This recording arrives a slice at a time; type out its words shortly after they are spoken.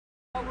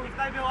They'd be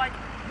like,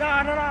 no,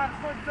 it's not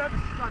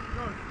service. It's like,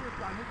 no,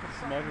 This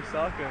is Michael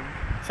Sarko.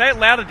 Say it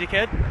louder,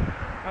 dickhead.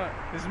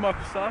 This is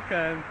Michael Sarko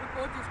and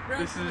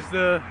this is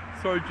the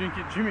Throw Drink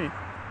It Jimmy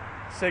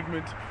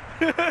segment.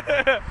 Wait,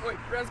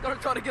 Browne's got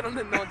to try to get on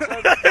the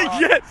non-service.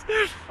 Yes!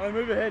 Alright,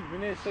 move ahead, we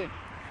need to see.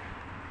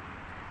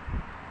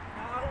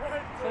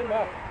 Stand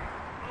back.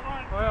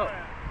 Hurry up.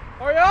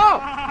 Hurry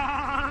up!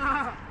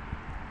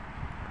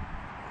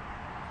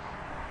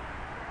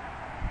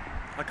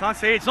 I can't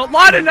see, it's not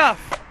light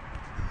enough!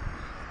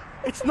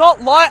 It's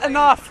not light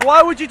enough!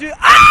 Why would you do—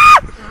 Ah!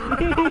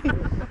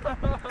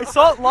 It's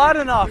not light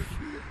enough!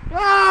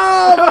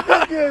 Ah!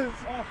 Oh shit!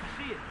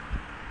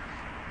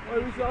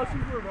 Wait, we should ask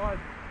him for a ride.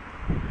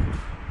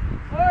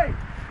 Hey!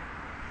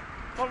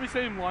 Can't we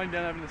see him lying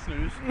down having a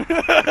snooze?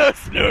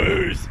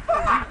 Snooze!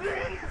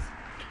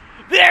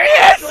 There he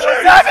is!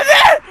 He's over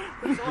there!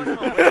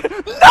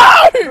 No!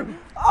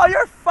 Oh,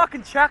 you're a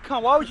fucking chat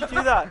cunt. Why would you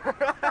do that?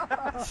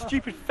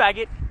 Stupid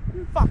faggot.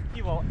 Fuck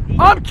you all.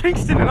 I'm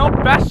Kingston and I'll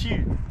bash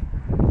you.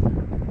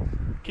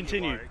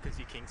 Continue. Because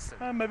you're Kingston.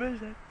 My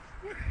birthday.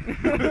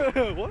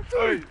 What?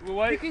 Oh, well,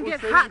 wait, you can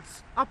get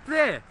hats up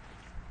there.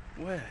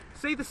 Where?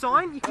 See the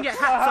sign? You can get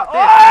hats up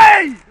there.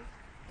 Hey!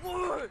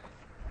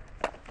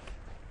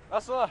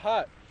 That's not a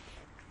hat.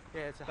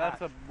 Yeah, it's a hat.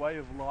 That's a way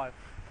of life.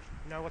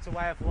 You know what's a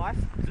way of life?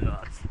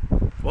 Darts.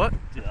 What?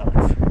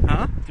 Darts.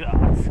 Huh?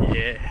 Darts.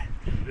 Yeah.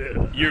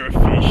 You're a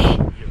fish.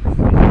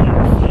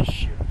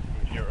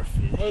 You're a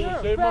fish.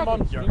 I'll save my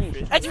mum's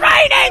finish. It's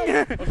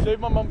raining! I'll save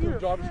my mum from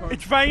driving home.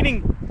 It's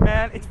raining,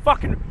 man. It's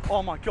fucking—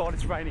 oh my god,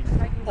 it's raining.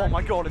 Oh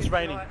my god, it's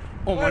raining.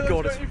 Oh my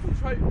god, it's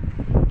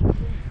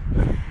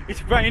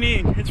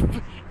raining.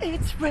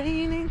 It's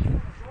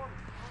raining.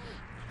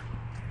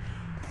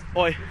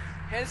 Oi.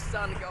 Hands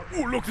starting to go.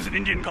 Oh, look, there's an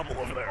Indian couple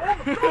over there. Oh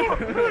my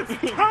god,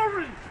 it's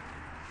Curry!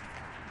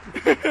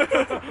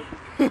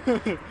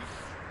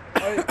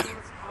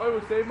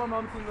 We'll save my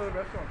mum from the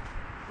restaurant.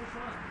 Which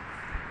one?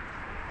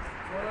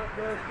 Well,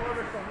 the Thai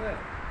restaurant there.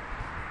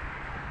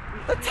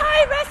 The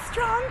Thai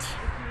restaurant!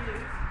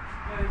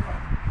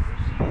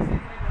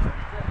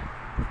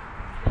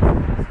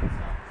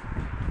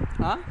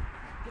 Huh?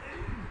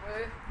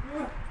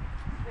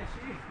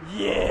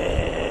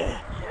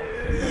 Yeah!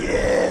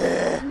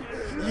 Yeah!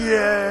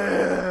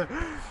 Yeah!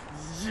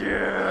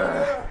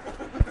 Yeah!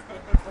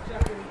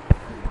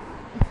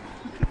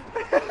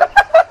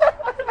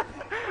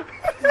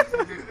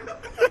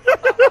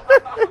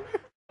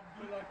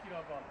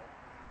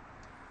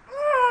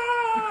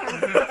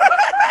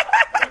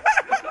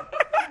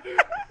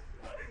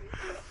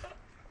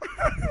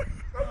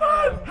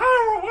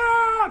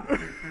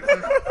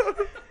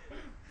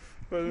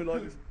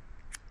 Like this.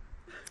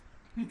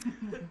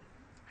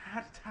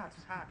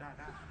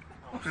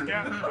 Fucking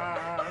young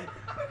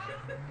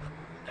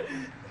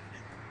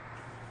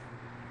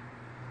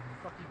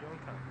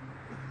cunt.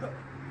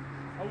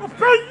 I'll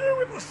pay you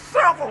with a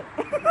shovel!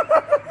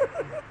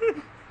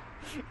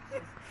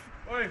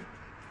 Oi!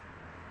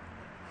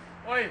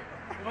 Oi!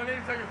 If I need to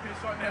take a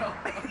piss right now,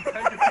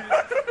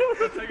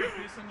 I'll take a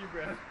piss on you,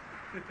 Browne.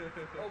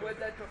 Oh, where'd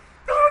that go?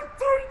 Don't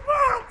do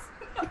that!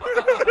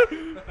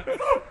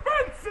 It's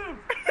offensive!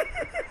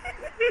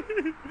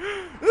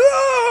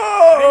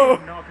 Oh!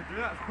 No, I could do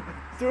that.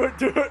 Do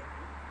it.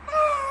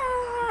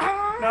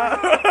 No.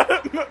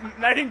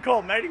 Nadine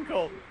call.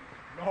 No.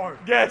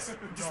 Yes,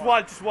 just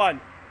one.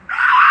 I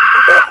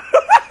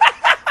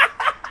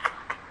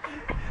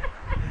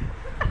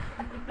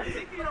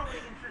think you don't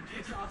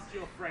introduce us to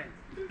your friends.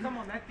 Come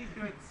on, that thing's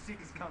going the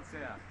sickest cunts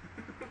out.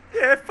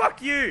 Yeah,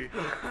 fuck you.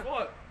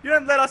 What? You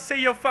don't let us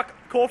see your fuck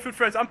Caulfield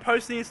friends. I'm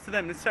posting this to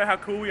them to show how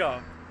cool we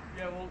are.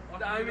 Yeah, well,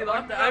 The Amy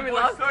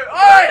laughed. Oi!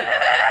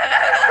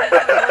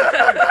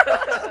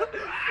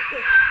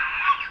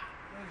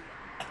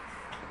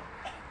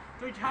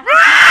 Dude, you have to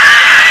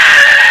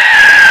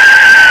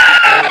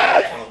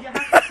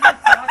smoke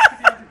dust to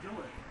be able to do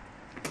it.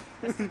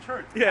 That's the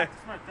truth. Yeah. You have to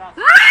smoke dust. I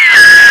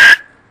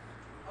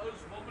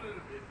was vomiting a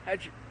bit.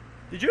 How'd you?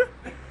 Did you?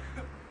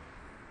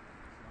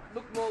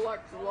 Looked more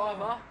like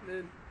saliva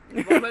than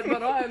vomit,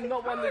 but I am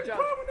not one to judge.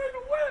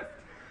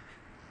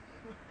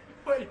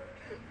 Wait.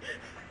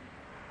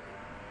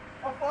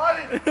 I'm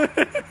fighting.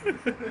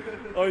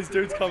 Oh, his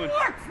dude's coming. Do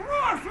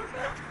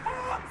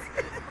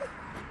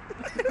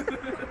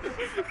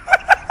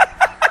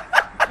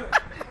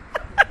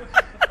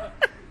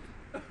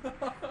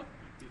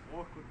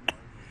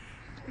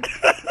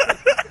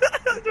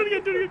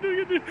it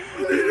again.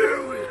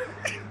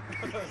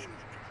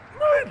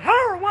 Need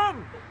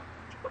heroin!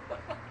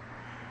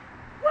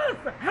 Where's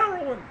the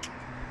heroin?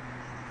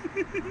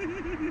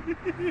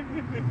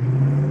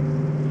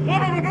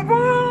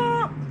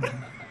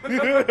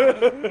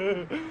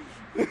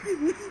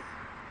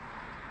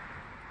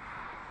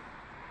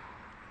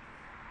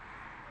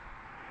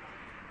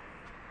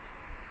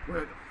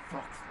 Where the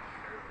fuck's the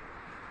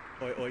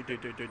heroin? Oi, do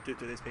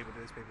these people.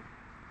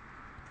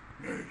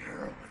 Need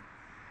heroin.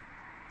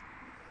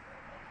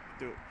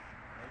 Do it. Need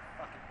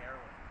fucking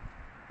heroin.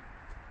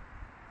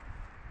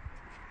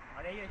 I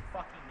need a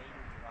fucking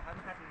needle. I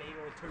haven't had a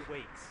needle in 2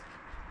 weeks.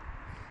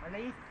 I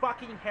need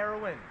fucking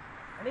heroin.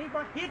 I need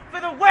my hit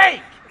for the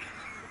week!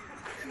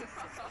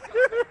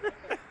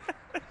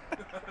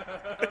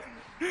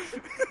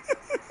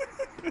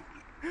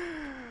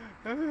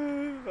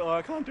 Oh,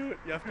 I can't do it.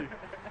 You have to.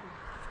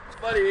 It's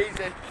bloody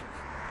easy.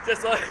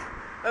 Just like,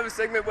 have a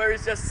segment where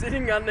he's just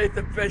sitting underneath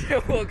the bed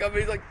and walk up and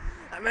he's like,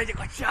 I made you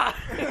got shot.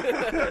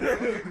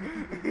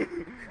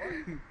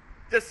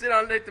 Just sit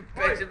underneath the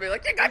bench and be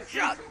like, you got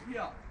shot.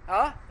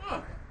 Huh?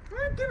 I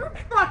don't give a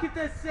fuck if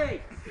they're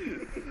safe!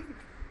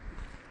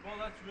 Well,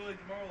 that's really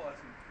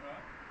demoralising,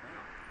 right?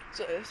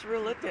 So it's a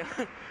real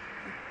letdown.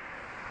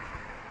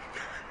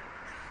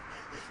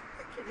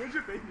 Where's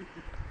your baby?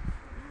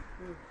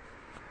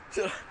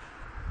 So,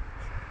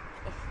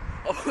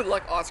 I would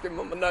like ice cream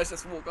on my nose,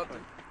 just walk up to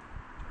him.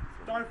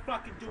 Don't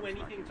fucking do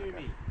anything to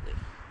me.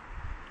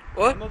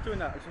 What? I'm not doing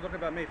that. It's talking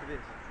about me for this.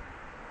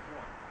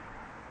 What?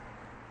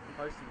 I'm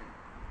posting it.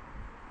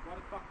 Why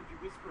the fuck would you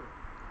whisper it?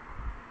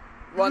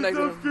 Right next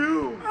to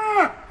him. I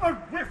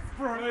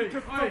whisper it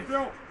because I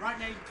feel. Right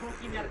now you're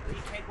talking about it,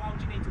 dickhead. Why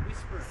would you need to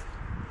whisper it?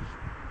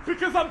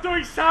 Because I'm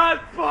doing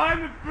shards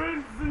behind the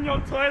bins in your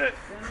toilet.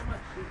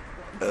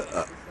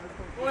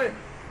 Wait.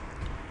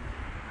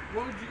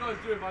 What would you guys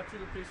do if I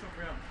took a piece of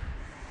Browne?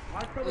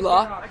 I'd probably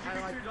La. get up and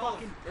like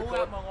fucking pull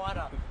out my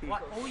lighter,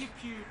 like all your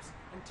pubes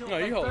until No,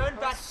 they you hold burn it.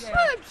 back down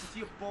into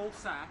your ball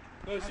sack,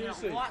 No, and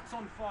seriously. it lights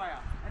on fire,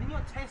 and then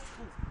your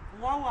testicles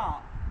blow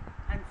up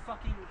and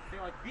fucking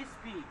they're like this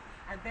big,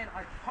 and then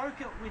I poke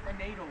it with a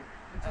needle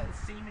until the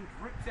semen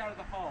drips out of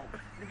the hole,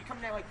 and it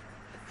becomes now like.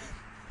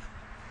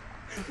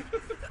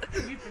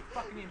 You'd be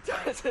fucking insane.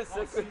 That's a Like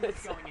sick semen's way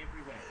to going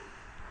everywhere.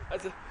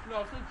 That's a,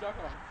 No, it's not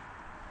jackass.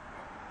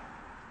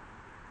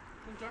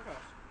 It's not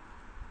jackass.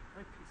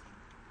 Don't piss on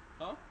me.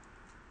 Huh?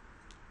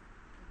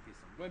 Don't piss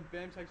on me. When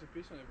Bam takes a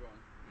piss on everyone.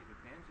 Yeah,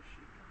 but Bam's a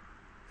shit cunt.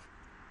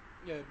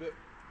 Yeah, but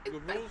the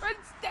my rules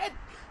friend's dead.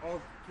 of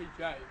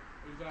T.T.A.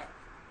 is that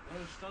when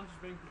a stunt is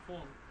being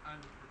performed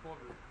and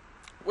recorded,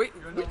 Wait,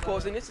 You're we're not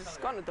pausing allowed this. to It's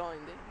tell kind of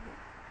dying then.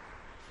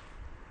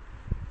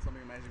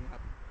 Something amazing will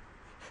happen.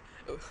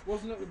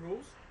 wasn't it the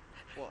rules?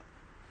 What?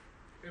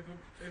 If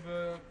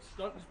a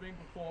stunt is being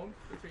performed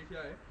for T.T.A.,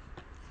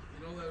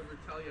 you're not allowed to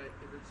retaliate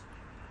if it's,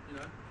 you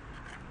know.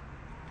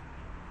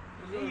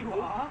 Yeah, you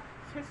are.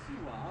 Yes, you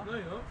are. No,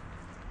 you're not.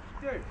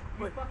 Dude,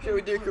 Wait, should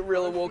we do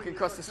gorilla walking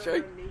across the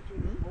street?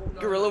 Hmm?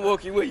 Gorilla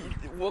walking, where you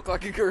walk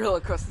like a gorilla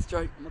across the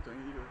street. I'm not doing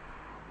it either.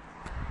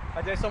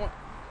 I dare someone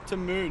to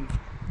moon.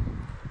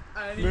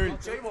 Moon.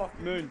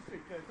 Moon.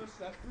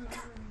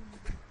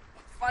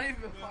 Funny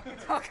if a fucking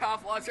talk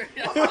half lights right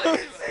now. See me!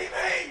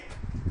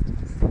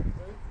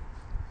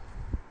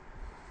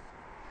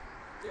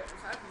 Yeah, what's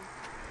happening?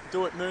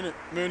 Do it, moon it,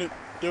 moon it,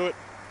 do it.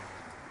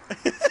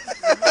 Your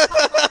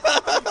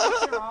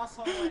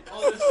asshole like,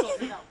 Oh, this is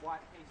something. that white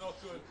piece Not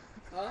of good. shit.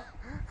 Huh?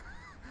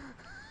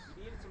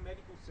 You need some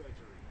medical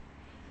surgery.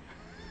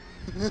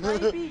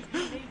 Maybe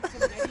you need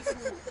some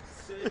medical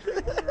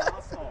surgery on your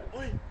asshole.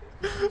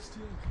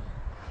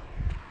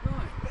 No,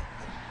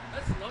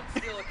 that's not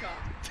steal a car.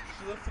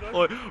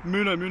 Oh,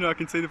 Muno, Muno, I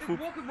can see the He's full.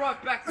 walking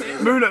right back there.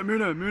 Muno,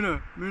 Muno,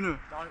 Muno, Muno.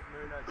 Don't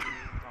ruin it, Jimmy.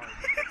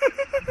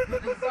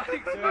 I'm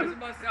starting exposing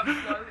myself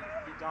slowly.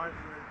 You don't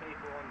ruin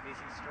people on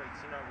busy streets.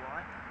 You know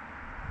why?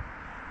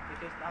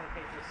 Because other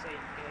people see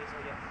you can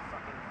easily get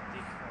fucking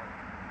dicked for it.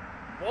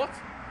 What?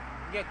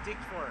 You get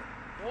dicked for it.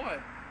 Why?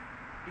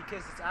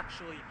 Because it's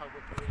actually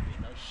public nudity,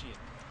 no shit.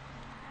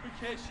 Who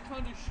cares? She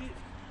can't do shit.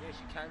 Yeah,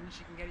 she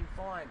can get him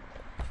fined.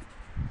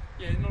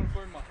 Yeah, not if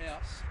we're in my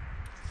house.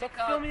 Stop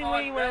can't filming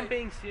find me when I'm me.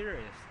 being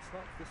serious. It's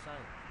not the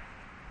same.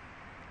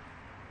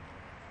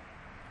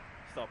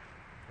 Stop.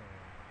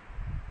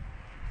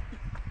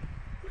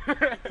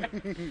 Yeah.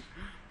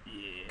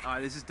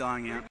 Alright, this is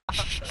dying out.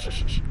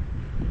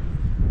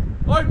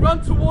 Oi,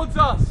 run towards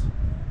us!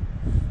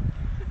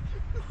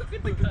 Look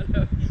at the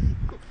gun.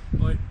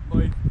 Oi, oi.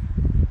 Oi,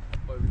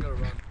 we gotta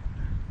run.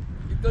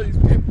 He thought he's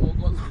pimp walk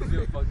on. He's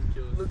gonna fucking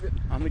kill us. Look at.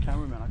 I'm the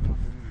cameraman, I can't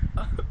do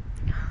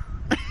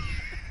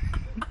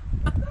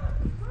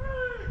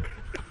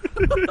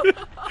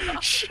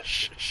Shh,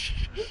 shh, shh.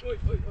 Oi, oi,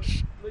 oi.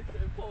 Look at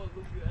him, Paul,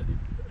 look at him.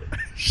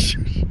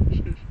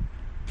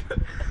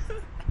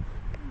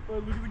 Oi,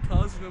 look at the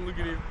cars and then look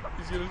at him.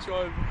 He's gonna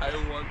try and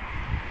hail one.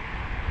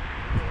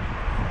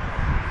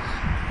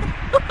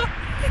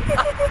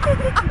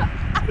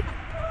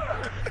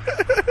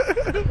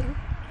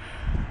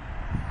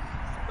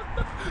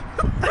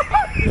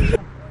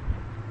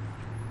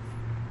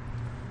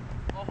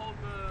 I'll hold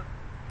the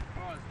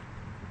fries.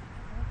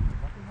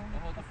 I'll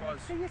hold the fries.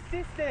 See your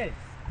sisters.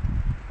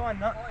 Fine,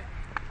 nut. Oi,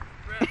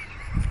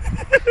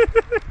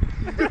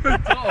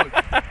 Dog.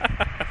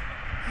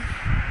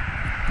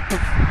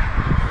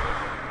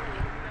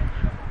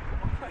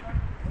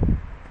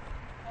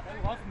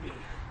 They love me.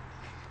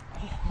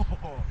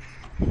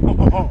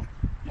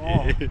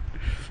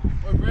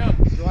 Oi, Browne.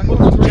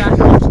 What's Jack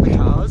off the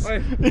cars? Oi,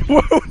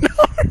 Whoa,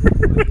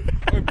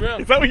 no! oi,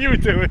 Browne. Is that what you were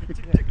doing?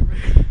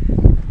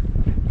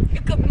 you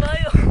got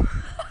mail.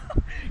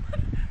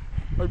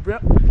 Oi,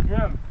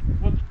 Browne.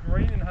 What's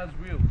green and has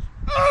wheels?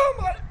 Oh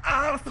my.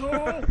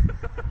 asshole!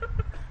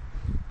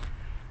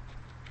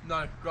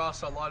 No,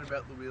 grass, I lied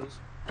about the wheels.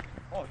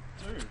 Oh,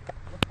 dude.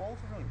 The balls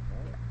are really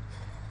warm.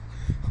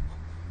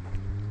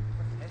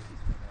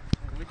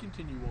 Can we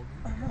continue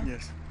walking?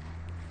 Yes.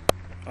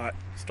 Alright,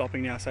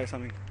 stopping now, say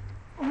something.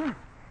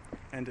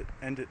 End it,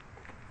 end it.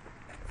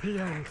 The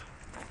end.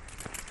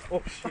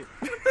 Oh shit.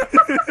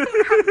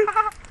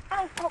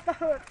 Ow, that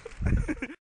hurt.